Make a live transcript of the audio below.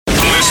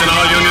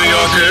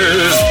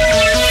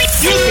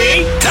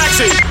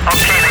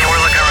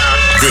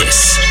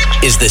This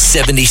is the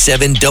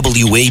 77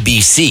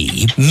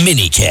 WABC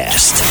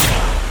minicast.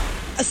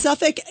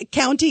 Suffolk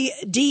County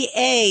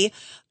DA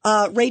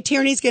Ray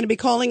Tierney is going to be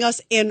calling us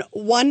in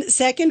 1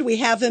 second. We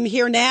have him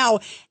here now.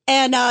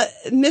 And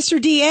Mr.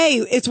 DA,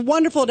 it's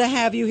wonderful to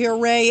have you here,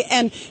 Ray.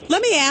 And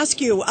let me ask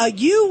you,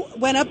 you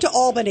went up to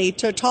Albany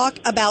to talk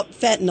about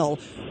fentanyl.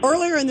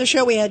 Earlier in the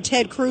show, we had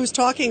Ted Cruz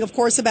talking, of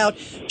course, about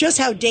just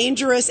how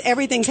dangerous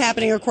everything's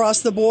happening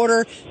across the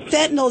border.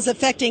 Fentanyl is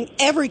affecting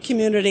every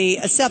community,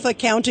 Suffolk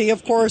County,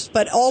 of course,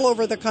 but all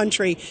over the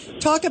country.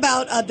 Talk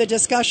about the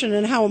discussion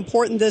and how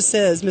important this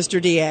is, Mr.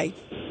 DA.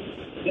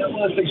 Yeah,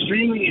 well, it's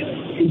extremely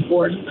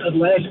important.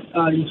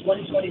 In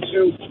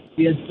 2022,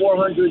 we had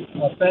 400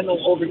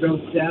 fentanyl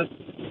overdose deaths.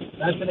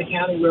 That's in a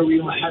county where we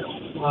had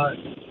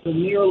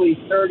nearly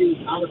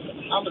 30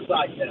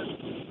 homicide deaths.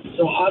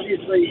 So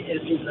obviously,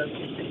 it's a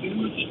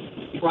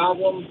huge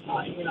problem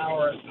in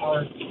our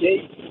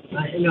state,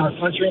 in our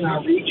country, in our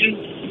region,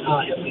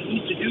 and we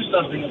need to do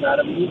something about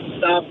it. We need to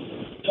stop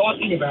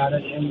talking about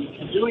it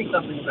and doing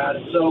something about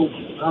it. So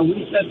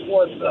we set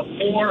forth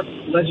 4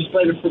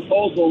 legislative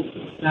proposals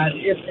that,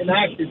 if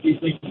enacted, we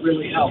think would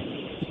really help.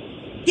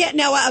 Yeah,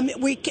 now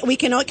we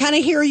can kind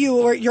of hear you,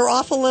 or you're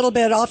off a little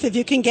bit off. If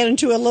you can get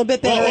into a little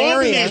bit better area.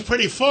 Albany is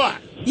pretty far.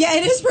 Yeah,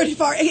 it is pretty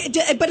far,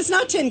 but it's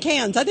not tin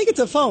cans. I think it's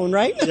a phone,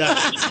 right? Yeah.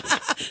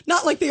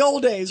 Not like the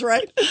old days,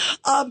 right?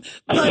 But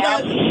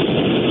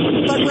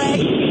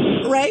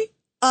Ray,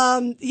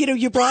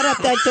 you brought up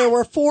that there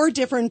were 4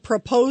 different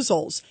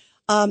proposals.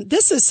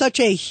 This is such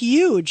a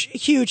huge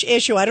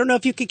issue. I don't know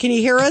if you can you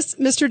hear us,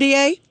 Mr.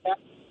 DA?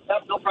 Yeah,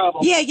 no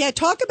problem. Yeah.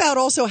 Talk about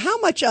also how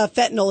much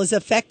fentanyl is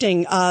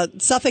affecting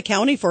Suffolk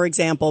County, for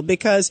example,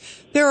 because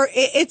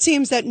it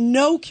seems that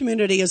no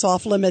community is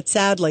off limits,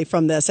 sadly,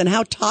 from this, and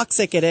how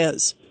toxic it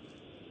is.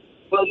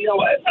 Well,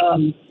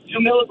 2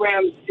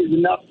 milligrams is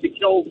enough to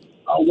kill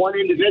one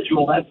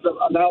individual. That's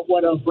about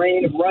what a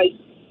grain of rice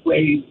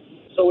weighs.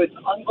 So it's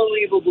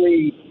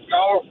unbelievably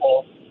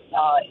powerful,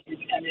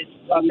 and it's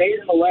made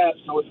in the lab,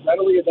 so it's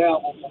readily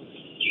available from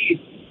cheese.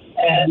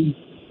 And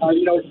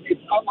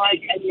it's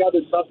unlike any other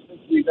substance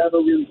we've ever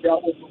really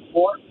dealt with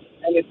before,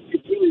 and it's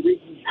really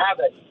wreaking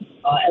havoc.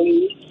 And we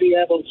need to be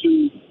able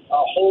to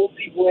hold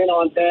people in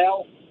on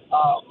bail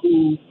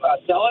who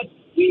sell it.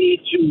 We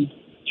need to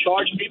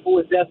charge people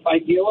with death by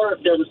dealer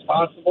if they're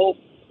responsible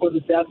for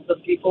the deaths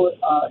of people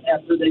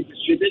after they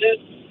distribute it.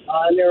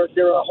 And there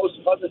are a host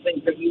of other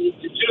things that we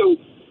need to do.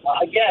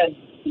 Again,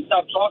 to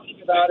stop talking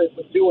about it,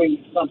 but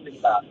doing something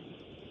about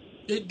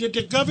it. Did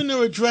the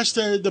governor address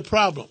the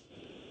problem?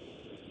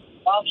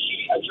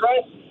 She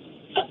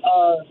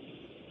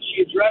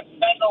addressed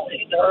fentanyl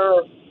in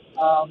her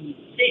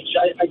speech.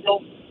 I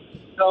don't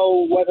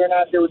know whether or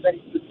not there was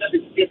any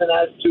specifics given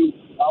as to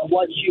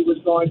what she was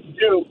going to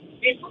do.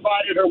 We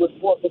provided her with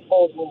 4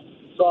 proposals,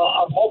 so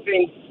I'm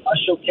hoping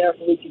she'll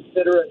carefully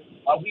consider it.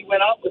 We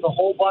went up with a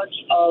whole bunch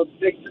of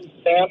victims'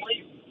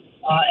 families,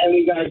 and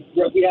we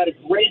had a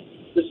great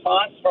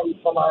response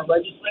from our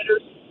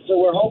legislators. So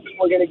we're hoping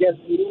we're going to get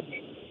some movement.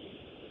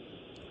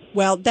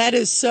 Well, that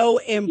is so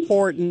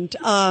important.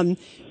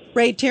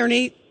 Ray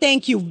Tierney,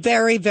 thank you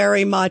very,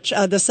 very much.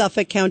 The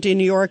Suffolk County,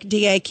 New York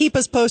DA. Keep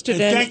us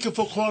posted. And thank you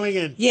for calling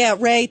in. Yeah,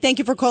 Ray, thank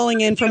you for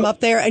calling in from up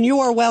there. And you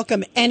are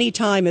welcome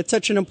anytime. It's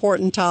such an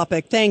important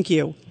topic. Thank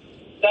you.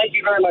 Thank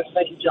you very much.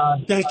 Thank you,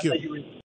 John. Thank you. Thank you.